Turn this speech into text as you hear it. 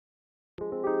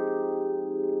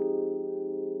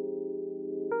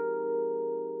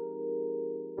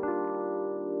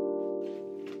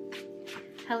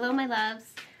Hello my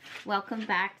loves, welcome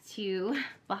back to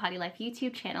Bahati Life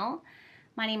YouTube channel.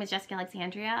 My name is Jessica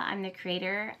Alexandria. I'm the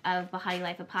creator of Bahati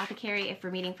Life Apothecary if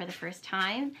we're meeting for the first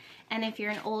time. And if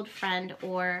you're an old friend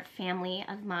or family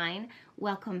of mine,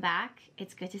 welcome back.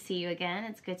 It's good to see you again.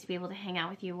 It's good to be able to hang out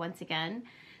with you once again.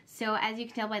 So as you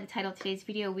can tell by the title of today's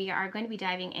video, we are going to be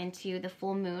diving into the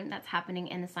full moon that's happening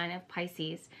in the sign of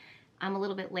Pisces. I'm a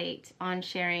little bit late on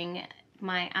sharing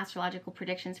my astrological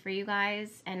predictions for you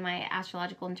guys and my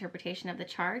astrological interpretation of the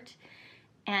chart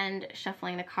and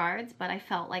shuffling the cards, but I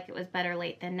felt like it was better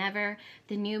late than never.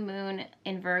 The new moon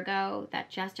in Virgo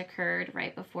that just occurred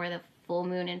right before the full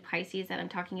moon in Pisces that I'm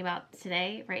talking about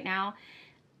today, right now,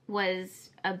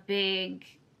 was a big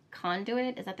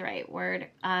conduit, is that the right word?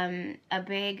 A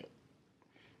big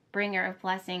bringer of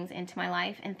blessings into my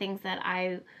life and things that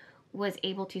I was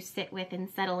able to sit with and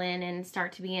settle in and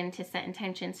start to begin to set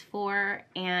intentions for.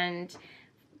 And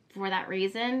for that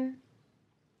reason,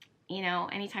 you know,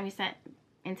 anytime you set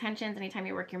intentions, anytime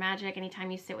you work your magic, anytime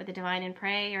you sit with the divine and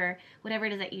pray or whatever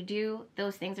it is that you do,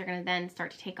 those things are going to then start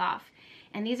to take off.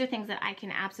 And these are things that I can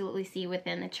absolutely see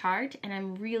within the chart, and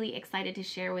I'm really excited to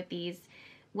share with these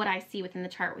what I see within the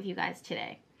chart with you guys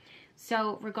today.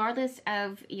 So regardless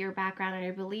of your background or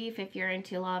your belief, if you're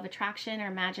into law of attraction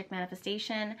or magic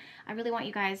manifestation, I really want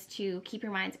you guys to keep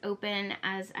your minds open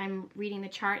as I'm reading the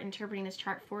chart, interpreting this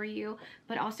chart for you,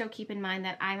 but also keep in mind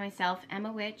that I myself am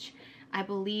a witch. I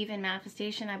believe in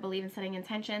manifestation. I believe in setting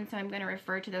intention. So I'm going to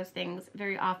refer to those things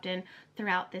very often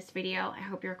throughout this video. I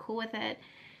hope you're cool with it.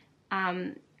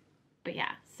 But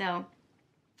yeah, so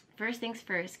first things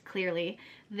first, clearly,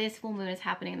 this full moon is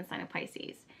happening in the sign of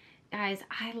Pisces. Guys,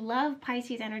 I love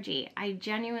Pisces energy. I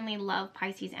genuinely love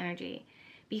Pisces energy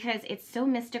because it's so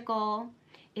mystical,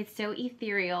 it's so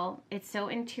ethereal, it's so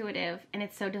intuitive, and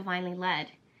it's so divinely led.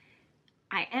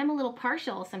 I am a little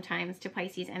partial sometimes to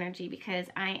Pisces energy because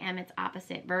I am its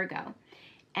opposite, Virgo.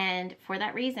 And for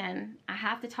that reason, I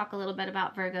have to talk a little bit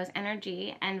about Virgo's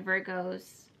energy and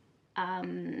Virgo's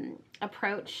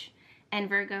approach and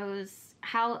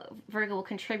how Virgo will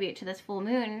contribute to this full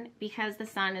moon because the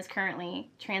sun is currently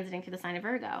transiting through the sign of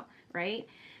Virgo, right?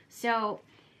 So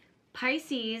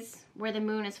Pisces, where the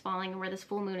moon is falling and where this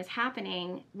full moon is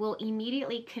happening, will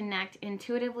immediately connect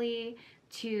intuitively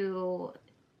to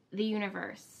the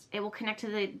universe. It will connect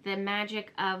to the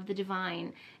magic of the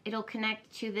divine. It'll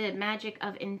connect to the magic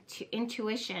of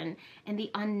intuition and the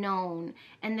unknown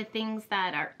and the things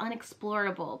that are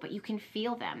unexplorable, but you can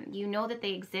feel them. You know that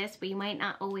they exist, but you might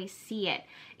not always see it.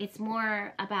 It's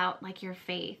more about like your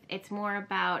faith. It's more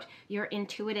about your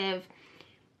intuitive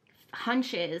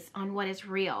hunches on what is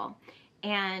real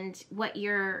and what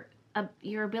your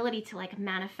ability to like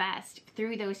manifest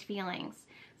through those feelings,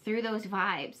 through those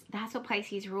vibes. That's what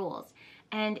Pisces rules.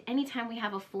 And anytime we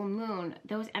have a full moon,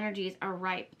 those energies are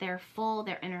ripe. They're full,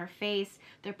 they're in our face,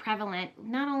 they're prevalent.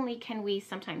 Not only can we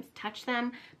sometimes touch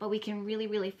them, but we can really,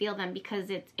 really feel them because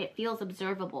it feels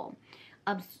observable.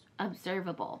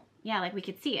 Observable. Yeah, like we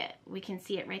could see it. We can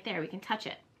see it right there. We can touch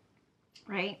it,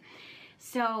 right?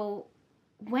 So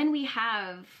when we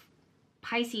have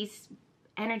Pisces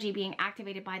energy being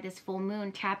activated by this full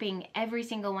moon, tapping every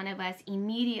single one of us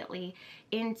immediately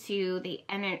into the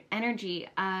energy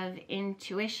of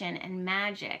intuition and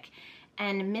magic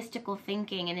and mystical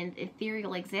thinking and an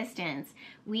ethereal existence,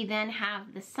 we then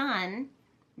have the sun,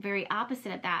 very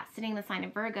opposite of that, sitting in the sign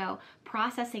of Virgo,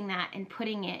 processing that and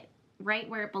putting it right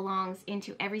where it belongs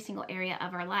into every single area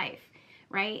of our life,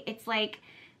 right? It's like,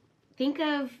 think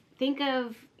of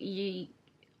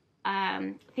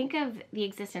the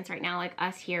existence right now, like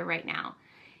us here right now,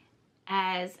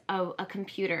 as a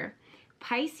computer.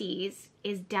 Pisces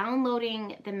is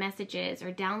downloading the messages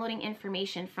or downloading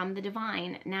information from the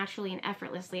divine naturally and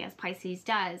effortlessly, as Pisces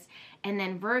does, and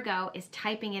then Virgo is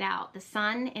typing it out. The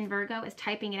sun in Virgo is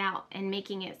typing it out and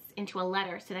making it into a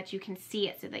letter so that you can see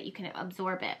it, so that you can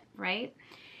absorb it, right?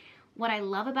 What I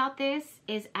love about this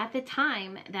is at the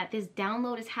time that this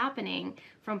download is happening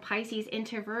from Pisces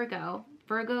into Virgo,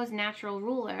 Virgo's natural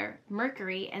ruler,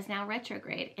 Mercury, is now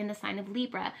retrograde in the sign of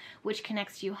Libra, which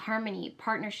connects to harmony,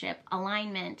 partnership,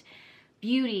 alignment,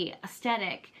 beauty,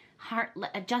 aesthetic,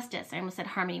 justice. I almost said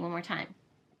harmony one more time,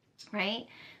 right?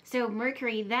 So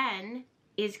Mercury then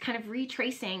is kind of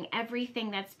retracing everything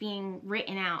that's being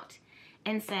written out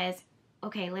and says,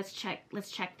 okay, let's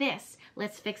check this,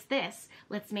 let's fix this,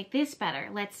 let's make this better,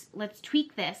 let's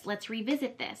tweak this, let's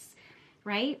revisit this.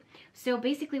 right? So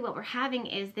basically what we're having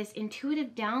is this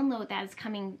intuitive download that is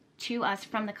coming to us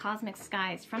from the cosmic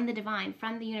skies, from the divine,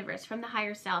 from the universe, from the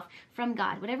higher self, from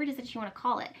God, whatever it is that you want to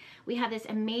call it. We have this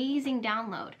amazing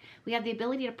download. We have the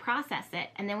ability to process it,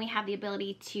 and then we have the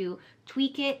ability to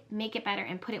tweak it, make it better,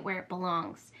 and put it where it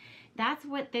belongs. That's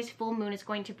what this full moon is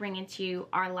going to bring into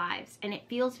our lives, and it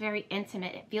feels very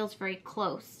intimate. It feels very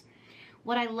close.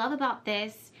 What I love about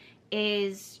this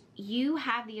is you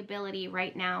have the ability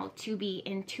right now to be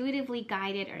intuitively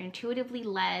guided or intuitively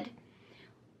led,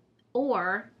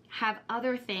 or have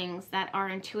other things that are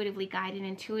intuitively guided,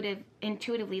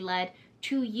 intuitively led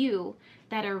to you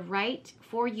that are right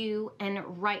for you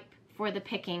and ripe for the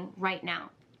picking right now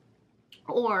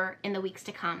or in the weeks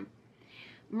to come.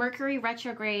 Mercury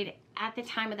retrograde at the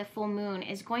time of the full moon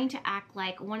is going to act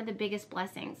like one of the biggest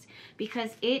blessings,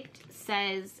 because it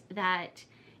says that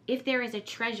if there is a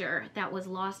treasure that was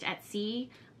lost at sea,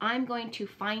 I'm going to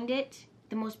find it.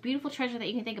 The most beautiful treasure that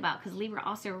you can think about, because Libra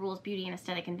also rules beauty and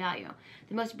aesthetic and value.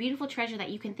 The most beautiful treasure that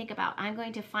you can think about, I'm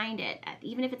going to find it,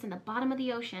 even if it's in the bottom of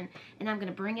the ocean, and I'm going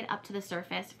to bring it up to the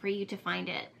surface for you to find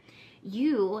it.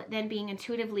 You, then being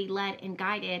intuitively led and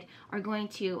guided, are going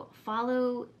to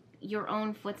follow your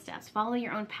own footsteps, follow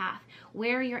your own path.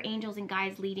 Where are your angels and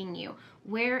guides leading you?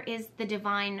 Where is the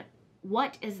divine,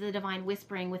 what is the divine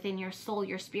whispering within your soul,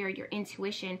 your spirit, your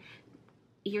intuition,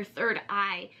 your third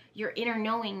eye, your inner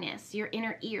knowingness, your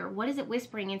inner ear? What is it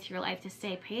whispering into your life to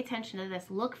say, pay attention to this,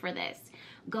 look for this,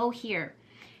 go here?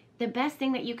 The best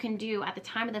thing that you can do at the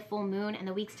time of the full moon and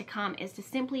the weeks to come is to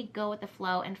simply go with the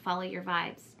flow and follow your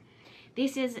vibes.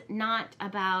 This is not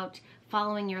about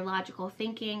following your logical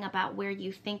thinking about where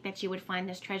you think that you would find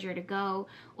this treasure to go,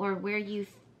 or where you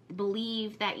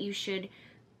believe that you should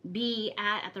be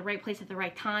at the right place at the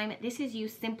right time. This is you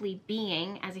simply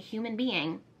being, as a human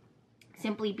being,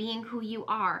 simply being who you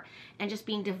are and just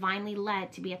being divinely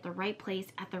led to be at the right place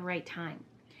at the right time.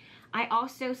 I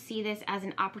also see this as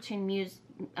an opportune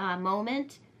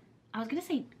moment. I was going to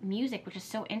say music, which is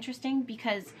so interesting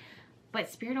but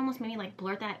Spirit almost made me like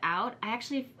blurt that out. I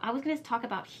was going to talk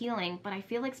about healing, but I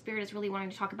feel like Spirit is really wanting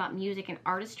to talk about music and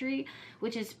artistry,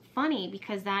 which is funny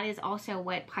because that is also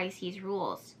what Pisces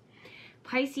rules.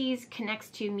 Pisces connects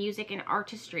to music and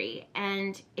artistry,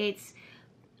 and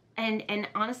and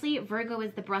honestly, Virgo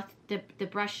is the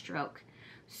brush stroke.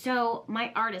 So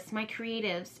my artists, my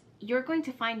creatives, you're going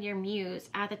to find your muse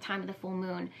at the time of the full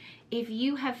moon. If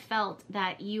you have felt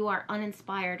that you are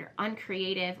uninspired or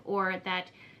uncreative, or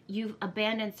that you've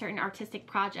abandoned certain artistic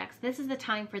projects, this is the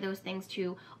time for those things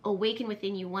to awaken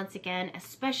within you once again,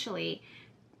 especially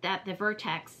that the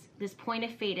vertex, this point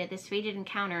of this fated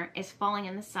encounter, is falling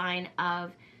in the sign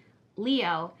of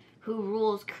Leo, who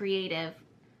rules creative,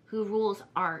 who rules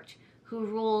art, who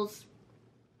rules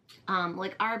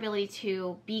like our ability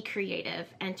to be creative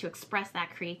and to express that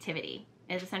creativity,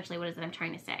 is essentially what it is that I'm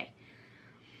trying to say.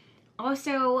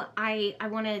 Also, I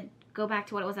want to go back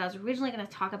to what it was I was originally going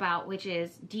to talk about, which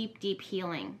is deep, deep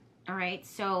healing. All right,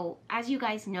 so as you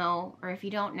guys know, or if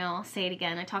you don't know, I'll say it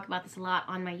again. I talk about this a lot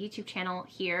on my YouTube channel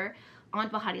here, on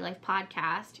Bahati Life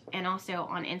Podcast, and also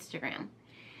on Instagram.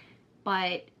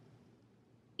 But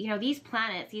you know, these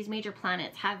planets, these major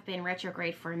planets, have been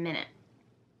retrograde for a minute,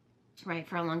 right,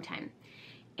 for a long time.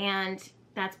 And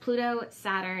that's Pluto,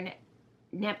 Saturn,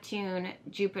 Neptune,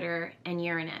 Jupiter, and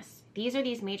Uranus. These are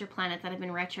these major planets that have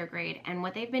been retrograde, and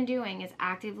what they've been doing is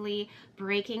actively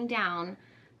breaking down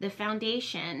the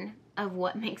foundation of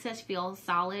what makes us feel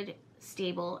solid,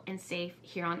 stable, and safe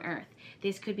here on Earth.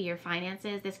 This could be your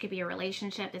finances, this could be your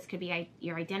relationship, this could be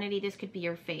your identity, this could be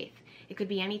your faith. It could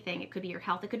be anything. It could be your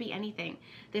health. It could be anything.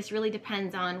 This really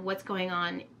depends on what's going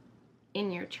on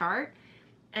in your chart.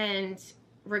 And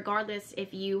regardless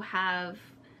if you have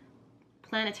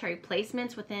planetary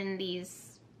placements within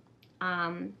these,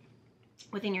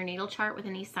 within your natal chart,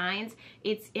 within these signs,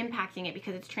 it's impacting it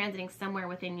because it's transiting somewhere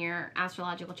within your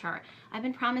astrological chart. I've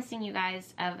been promising you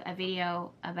guys a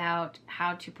video about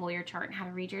how to pull your chart and how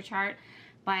to read your chart,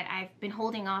 but I've been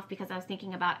holding off because I was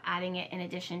thinking about adding it in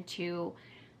addition to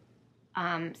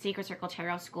Sacred Circle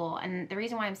Tarot School. And the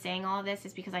reason why I'm saying all of this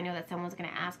is because I know that someone's going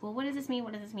to ask, well, what does this mean?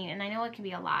 What does this mean? And I know it can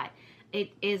be a lot.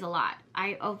 It is a lot.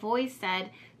 I've always said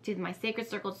to my Sacred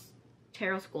Circle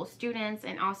Tarot School students,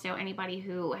 and also anybody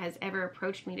who has ever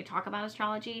approached me to talk about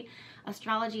astrology,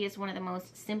 astrology is one of the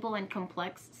most simple and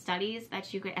complex studies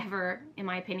that you could ever, in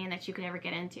my opinion, that you could ever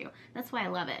get into. That's why I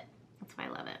love it. That's why I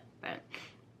love it. But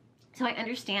so I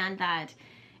understand that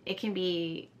it can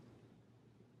be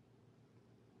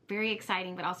very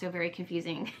exciting, but also very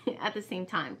confusing at the same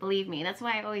time. Believe me. That's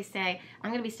why I always say I'm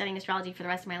going to be studying astrology for the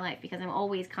rest of my life, because I'm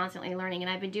always constantly learning,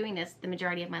 and I've been doing this the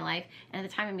majority of my life. And at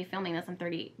the time of me filming this, I'm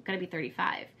going to be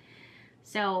 35.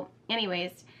 So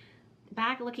anyways,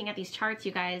 back looking at these charts,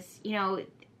 you guys, you know,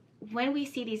 when we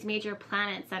see these major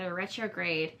planets that are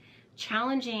retrograde,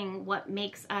 challenging what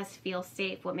makes us feel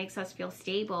safe, what makes us feel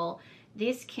stable,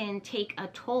 this can take a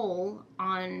toll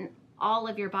on all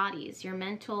of your bodies, your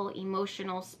mental,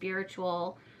 emotional,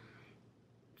 spiritual,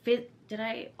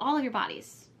 all of your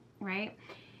bodies, right?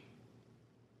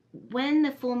 When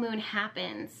the full moon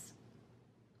happens,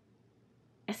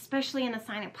 especially in the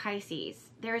sign of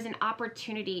Pisces, there is an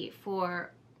opportunity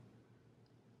for,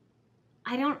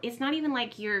 it's not even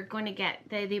like you're going to get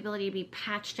the ability to be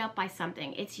patched up by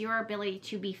something. It's your ability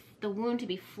to be, the wound to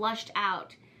be flushed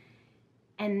out,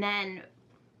 and then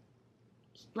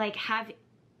like have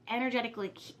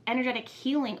energetic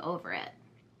healing over it,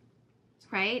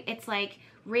 right? It's like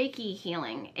Reiki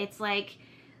healing. It's like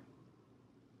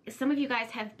some of you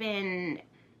guys have been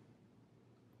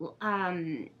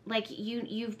like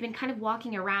you've been kind of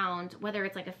walking around, whether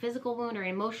it's like a physical wound or an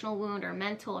emotional wound or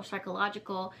mental or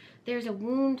psychological, there's a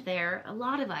wound there. A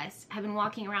lot of us have been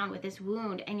walking around with this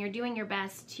wound, and you're doing your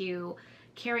best to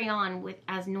carry on with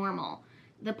as normal.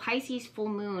 The Pisces full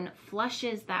moon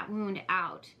flushes that wound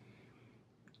out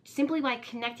simply by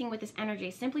connecting with this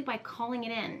energy, simply by calling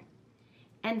it in.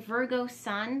 And Virgo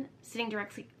sun, sitting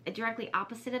directly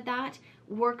opposite of that,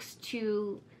 works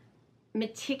to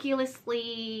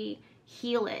meticulously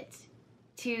heal it,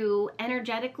 to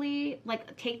energetically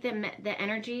like take the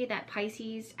energy that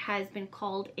Pisces has been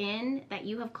called in, that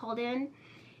you have called in,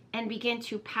 and begin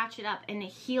to patch it up and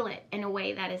heal it in a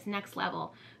way that is next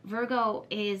level. Virgo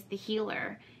is the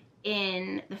healer,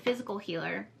 in the physical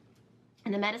healer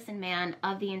and the medicine man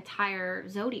of the entire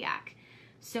zodiac.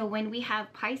 So when we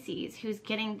have Pisces who's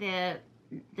getting the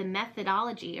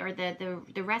methodology or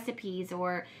the recipes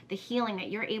or the healing that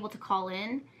you're able to call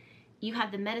in, you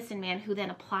have the medicine man who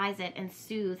then applies it and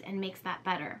soothes and makes that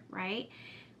better, right?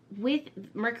 With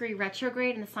Mercury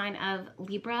retrograde in the sign of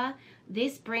Libra,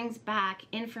 this brings back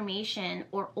information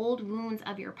or old wounds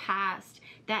of your past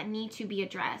that need to be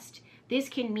addressed. This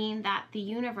can mean that the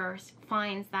universe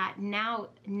finds that now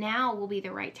will be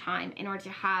the right time in order to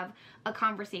have a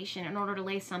conversation, in order to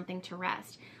lay something to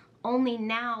rest. Only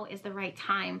now is the right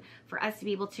time for us to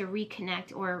be able to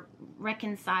reconnect or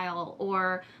reconcile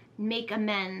or make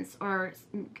amends or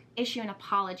issue an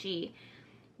apology.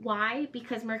 Why?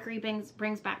 Because Mercury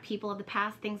brings back people of the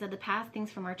past, things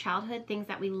from our childhood, things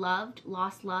that we loved,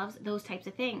 lost loves, those types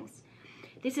of things.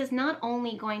 This is not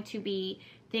only going to be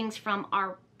things from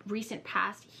our recent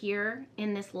past here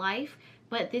in this life,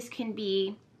 but this can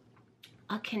be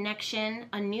a connection,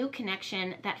 a new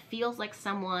connection that feels like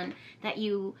someone that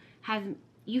you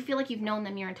feel like you've known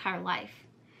them your entire life.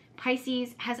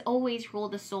 Pisces has always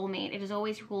ruled the soulmate. It has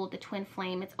always ruled the twin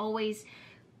flame. It's always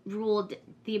ruled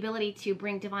the ability to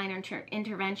bring divine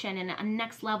intervention and a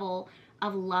next level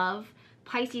of love.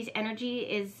 Pisces energy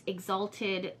is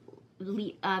exalted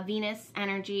Venus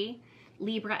energy,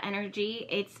 Libra energy.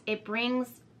 It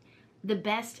brings the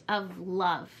best of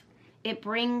love. It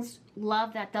brings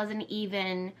love that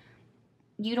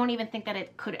you don't even think that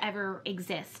it could ever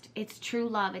exist. It's true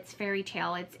love. It's fairy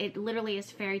tale. It literally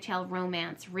is fairy tale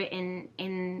romance written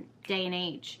in day and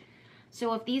age.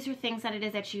 So if these are things that it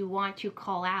is that you want to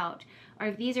call out, or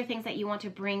if these are things that you want to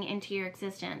bring into your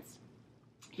existence,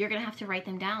 you're going to have to write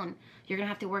them down. You're going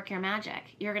to have to work your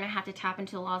magic. You're going to have to tap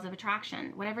into the laws of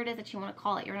attraction. Whatever it is that you want to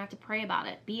call it, you're going to have to pray about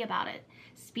it, be about it,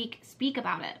 speak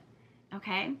about it.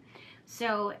 Okay?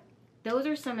 So those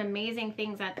are some amazing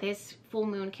things that this full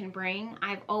moon can bring.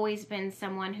 I've always been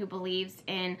someone who believes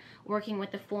in working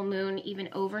with the full moon even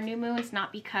over new moons,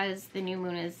 not because the new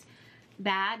moon is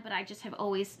bad, but I just have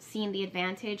always seen the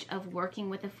advantage of working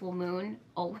with the full moon,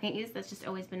 always. That's just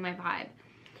always been my vibe.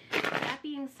 That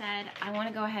being said, I want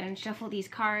to go ahead and shuffle these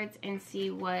cards and see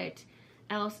what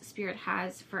else Spirit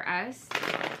has for us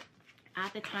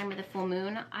at the time of the full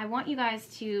moon. I want you guys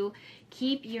to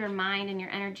keep your mind and your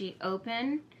energy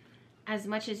open as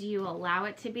much as you allow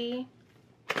it to be.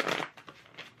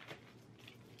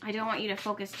 I don't want you to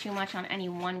focus too much on any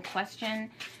one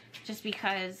question, just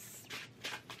because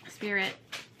Spirit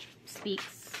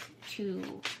speaks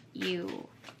to you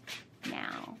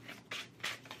now.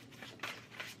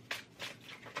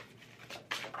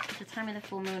 At the time of the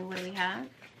full moon, what do we have?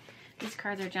 These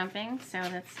cards are jumping, so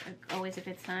that's always a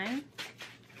good sign.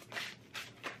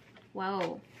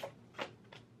 Whoa.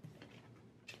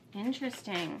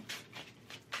 Interesting.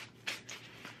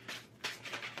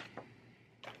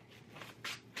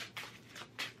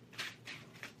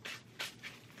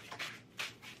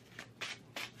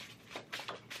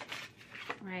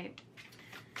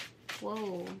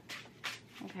 Whoa.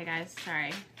 Okay, guys,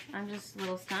 sorry. I'm just a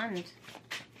little stunned.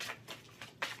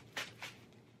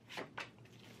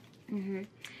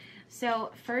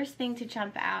 So, first thing to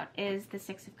jump out is the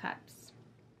Six of Cups.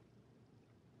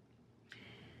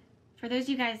 For those of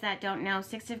you guys that don't know,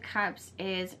 Six of Cups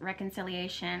is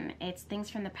reconciliation. It's things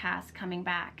from the past coming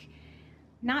back.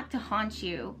 Not to haunt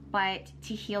you, but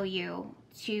to heal you,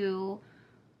 to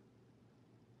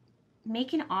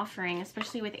make an offering,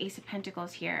 especially with Ace of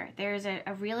Pentacles here. There's a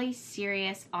really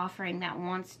serious offering that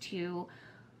wants to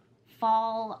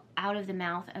fall out of the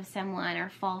mouth of someone or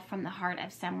fall from the heart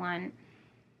of someone.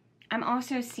 I'm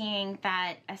also seeing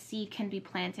that a seed can be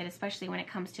planted, especially when it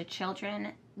comes to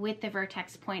children, with the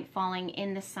vertex point falling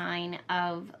in the sign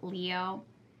of Leo,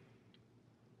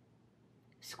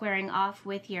 squaring off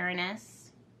with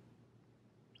Uranus.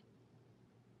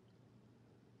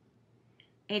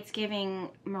 It's giving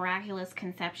miraculous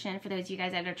conception for those of you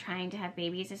guys that are trying to have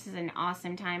babies. This is an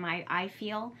awesome time, I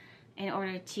feel, in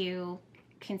order to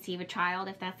conceive a child,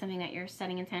 if that's something that you're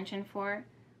setting intention for.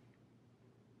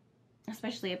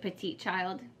 Especially a petite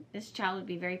child. This child would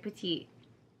be very petite.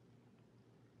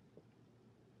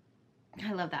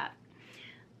 I love that.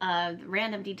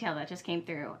 Random detail that just came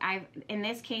through. In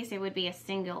this case, it would be a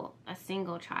single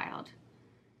child.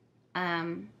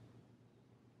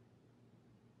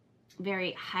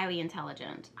 Very highly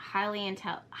intelligent, highly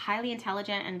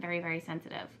intelligent, and very, very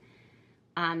sensitive.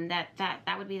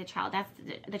 That would be the child. That's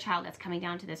the child that's coming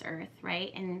down to this earth,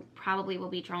 right? And probably will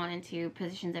be drawn into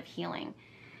positions of healing.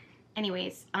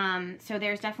 Anyways, so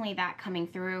there's definitely that coming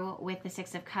through with the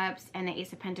Six of Cups and the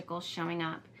Ace of Pentacles showing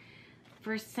up.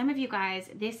 For some of you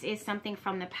guys, this is something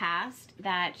from the past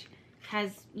that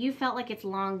you felt like it's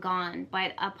long gone,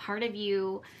 but a part of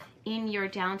you in your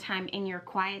downtime, in your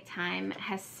quiet time,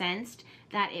 has sensed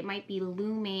that it might be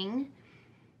looming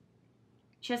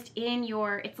just in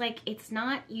your, it's like, it's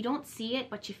not, you don't see it,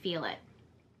 but you feel it,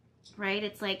 right?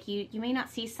 It's like you may not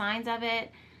see signs of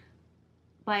it,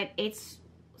 but it's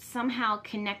somehow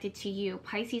connected to you.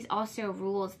 Pisces also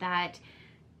rules that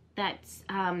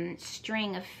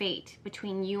string of fate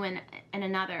between you and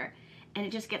another, and it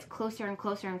just gets closer and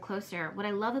closer and closer. What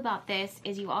I love about this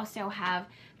is you also have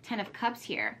Ten of Cups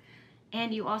here,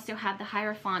 and you also have the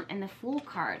Hierophant and the Fool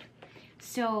card.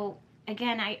 So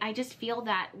again, I just feel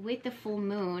that with the full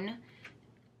moon,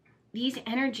 these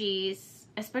energies,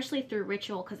 especially through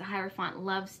ritual, because the Hierophant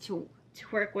loves to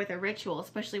work with a ritual,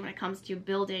 especially when it comes to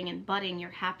building and budding your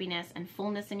happiness and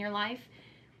fullness in your life.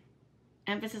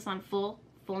 Emphasis on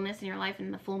fullness in your life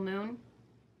and the full moon.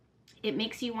 It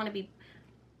makes you want to be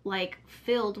like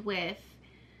filled with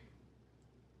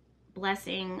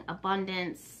blessing,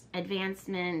 abundance,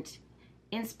 advancement,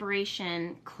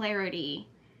 inspiration, clarity,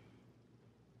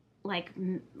 like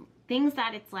things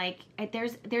that it's like,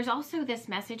 there's also this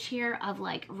message here of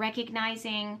like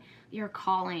recognizing your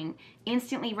calling,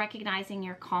 instantly recognizing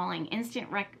your calling,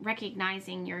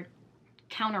 recognizing your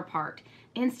counterpart,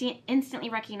 instantly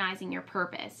recognizing your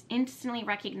purpose, instantly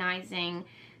recognizing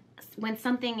when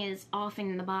something is off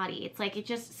in the body. It's like, it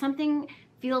just, something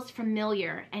feels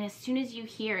familiar, and as soon as you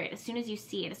hear it, as soon as you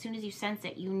see it, as soon as you sense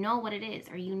it, you know what it is,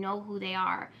 or you know who they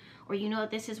are, or you know that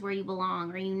this is where you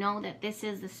belong, or you know that this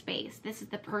is the space, this is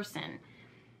the person.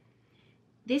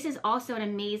 This is also an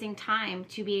amazing time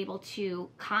to be able to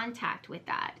contact with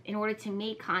that, in order to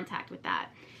make contact with that.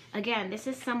 Again, this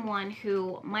is someone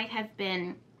who might have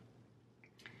been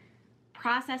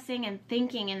processing and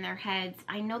thinking in their heads,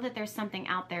 I know that there's something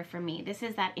out there for me. This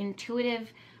is that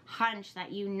intuitive hunch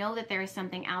that you know that there is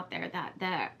something out there. That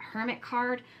the Hermit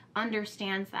card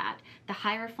understands that. The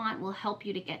Hierophant will help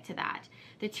you to get to that.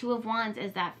 The Two of Wands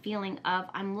is that feeling of,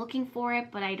 I'm looking for it,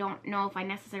 but I don't know if I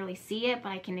necessarily see it, but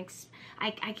I can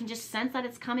just sense that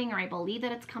it's coming, or I believe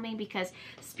that it's coming because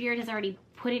Spirit has already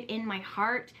put it in my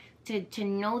heart to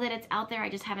know that it's out there. I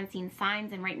just haven't seen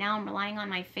signs, and right now I'm relying on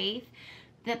my faith.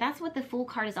 That's what the Fool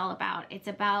card is all about. It's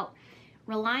about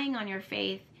relying on your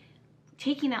faith,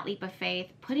 taking that leap of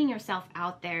faith, putting yourself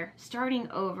out there, starting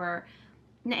over.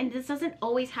 And this doesn't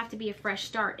always have to be a fresh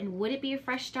start. And would it be a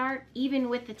fresh start? Even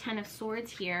with the Ten of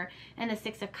Swords here and the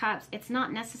Six of Cups, it's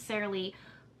not necessarily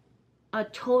a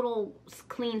total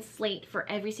clean slate for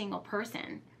every single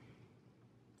person.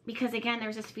 Because again,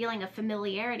 there's this feeling of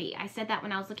familiarity. I said that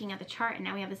when I was looking at the chart, and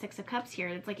now we have the Six of Cups here.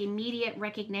 It's like immediate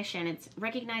recognition. It's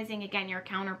recognizing, again, your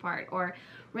counterpart, or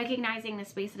recognizing the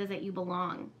space it is that you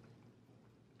belong.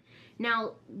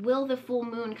 Now, will the full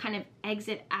moon kind of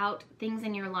exit out things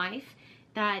in your life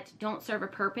that don't serve a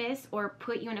purpose, or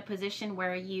put you in a position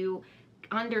where you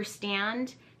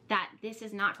understand that this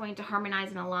is not going to harmonize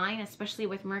and align, especially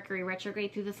with Mercury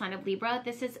retrograde through the sign of Libra?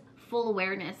 This is full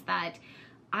awareness that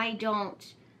I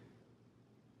don't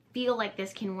feel like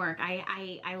this can work.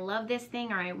 I love this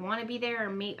thing, or I want to be there,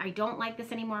 or I don't like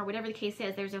this anymore, whatever the case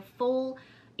is. There's a full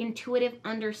intuitive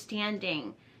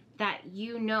understanding that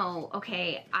you know,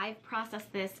 okay, I've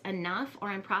processed this enough, or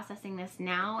I'm processing this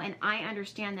now, and I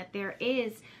understand that there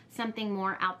is something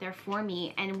more out there for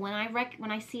me. And when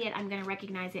I see it, I'm going to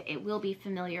recognize it. It will be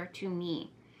familiar to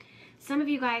me. Some of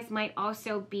you guys might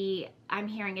also be, I'm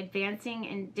hearing, advancing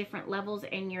in different levels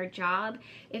in your job.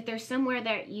 If there's somewhere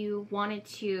that you wanted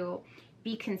to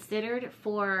be considered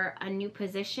for a new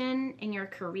position in your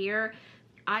career,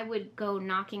 I would go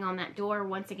knocking on that door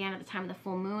once again at the time of the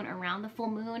full moon, around the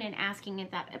full moon, and asking if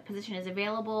that position is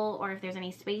available or if there's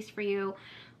any space for you.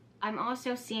 I'm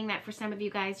also seeing that for some of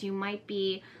you guys, you might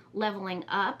be leveling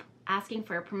up, asking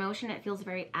for a promotion. It feels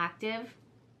very active.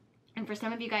 And for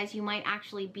some of you guys, you might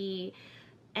actually be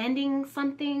ending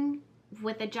something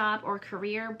with a job or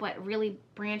career, but really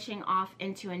branching off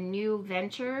into a new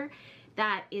venture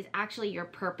that is actually your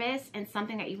purpose and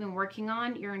something that you've been working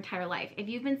on your entire life. If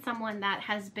you've been someone that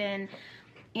has been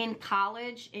in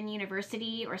college, in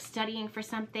university, or studying for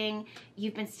something,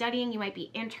 you've been studying, you might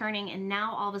be interning, and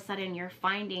now all of a sudden you're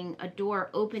finding a door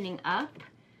opening up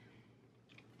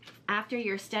after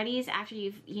your studies, after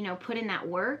you've, put in that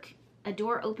work, a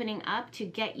door opening up to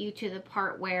get you to the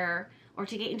part where, or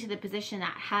to get into the position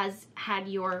that has had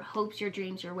your hopes, your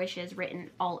dreams, your wishes written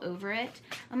all over it.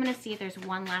 I'm going to see if there's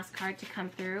one last card to come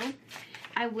through.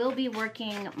 I will be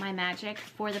working my magic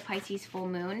for the Pisces full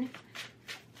moon.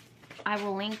 I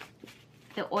will link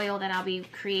the oil that I'll be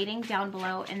creating down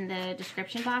below in the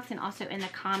description box and also in the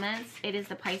comments. It is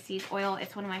the Pisces oil.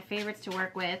 It's one of my favorites to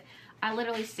work with. I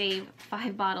literally save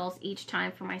 5 bottles each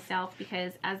time for myself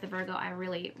because as the Virgo, I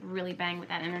really, really bang with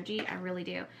that energy. I really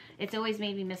do. It's always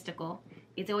made me mystical.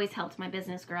 It's always helped my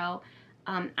business grow.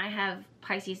 I have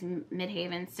Pisces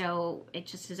midhaven, so it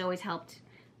just has always helped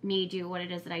me do what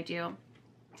it is that I do.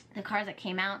 The cards that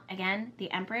came out, again,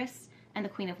 the Empress and the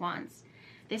Queen of Wands.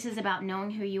 This is about knowing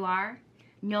who you are,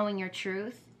 knowing your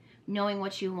truth, knowing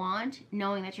what you want,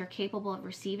 knowing that you're capable of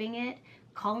receiving it,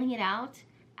 calling it out,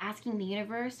 asking the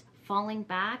universe, falling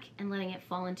back, and letting it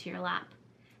fall into your lap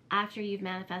after you've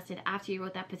manifested, after you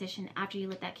wrote that petition, after you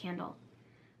lit that candle.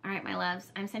 All right, my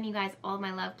loves, I'm sending you guys all of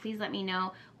my love. Please let me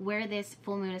know where this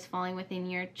full moon is falling within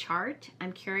your chart.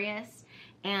 I'm curious.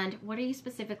 And what are you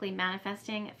specifically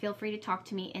manifesting? Feel free to talk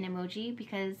to me in emoji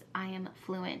because I am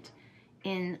fluent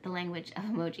in the language of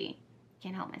emoji.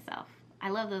 Can't help myself. I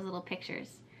love those little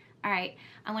pictures. All right,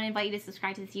 I want to invite you to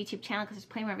subscribe to this YouTube channel because there's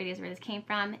plenty more videos where this came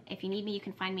from. If you need me, you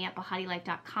can find me at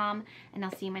bahatiLife.com, and I'll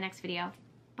see you in my next video.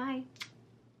 Bye.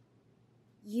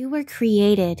 You were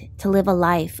created to live a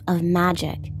life of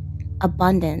magic,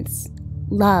 abundance,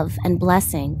 love, and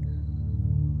blessing,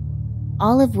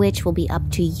 all of which will be up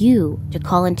to you to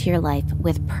call into your life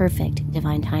with perfect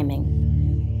divine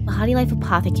timing. Bahati Life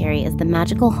Apothecary is the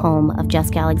magical home of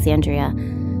Jessica Alexandria,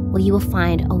 where you will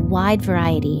find a wide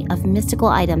variety of mystical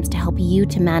items to help you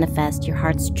to manifest your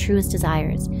heart's truest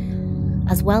desires,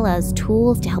 as well as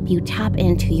tools to help you tap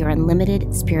into your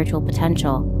unlimited spiritual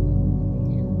potential.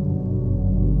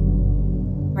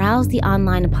 Browse the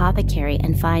online apothecary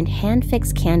and find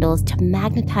hand-fixed candles to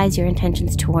magnetize your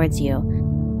intentions towards you.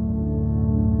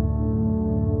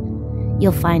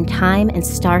 You'll find thyme and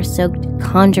star-soaked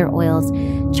conjure oils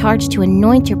charged to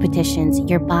anoint your petitions,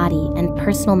 your body, and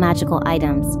personal magical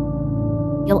items.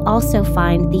 You'll also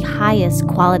find the highest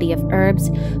quality of herbs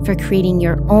for creating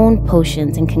your own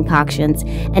potions and concoctions,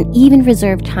 and even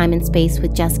reserve time and space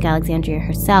with Jessica Alexandria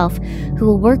herself, who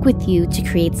will work with you to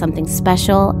create something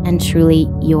special and truly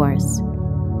yours.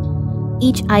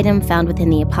 Each item found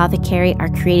within the apothecary are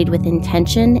created with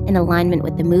intention in alignment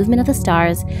with the movement of the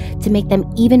stars to make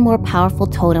them even more powerful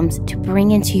totems to bring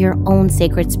into your own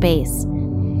sacred space.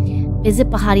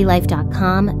 Visit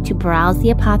BahatiLife.com to browse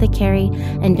the apothecary,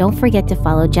 and don't forget to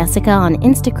follow Jessica on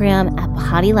Instagram at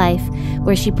BahatiLife,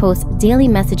 where she posts daily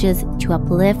messages to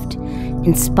uplift,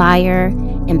 inspire,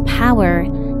 empower,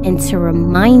 and to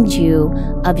remind you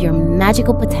of your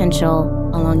magical potential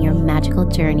along your magical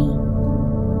journey.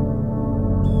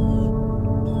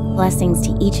 Blessings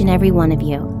to each and every one of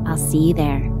you. I'll see you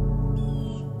there.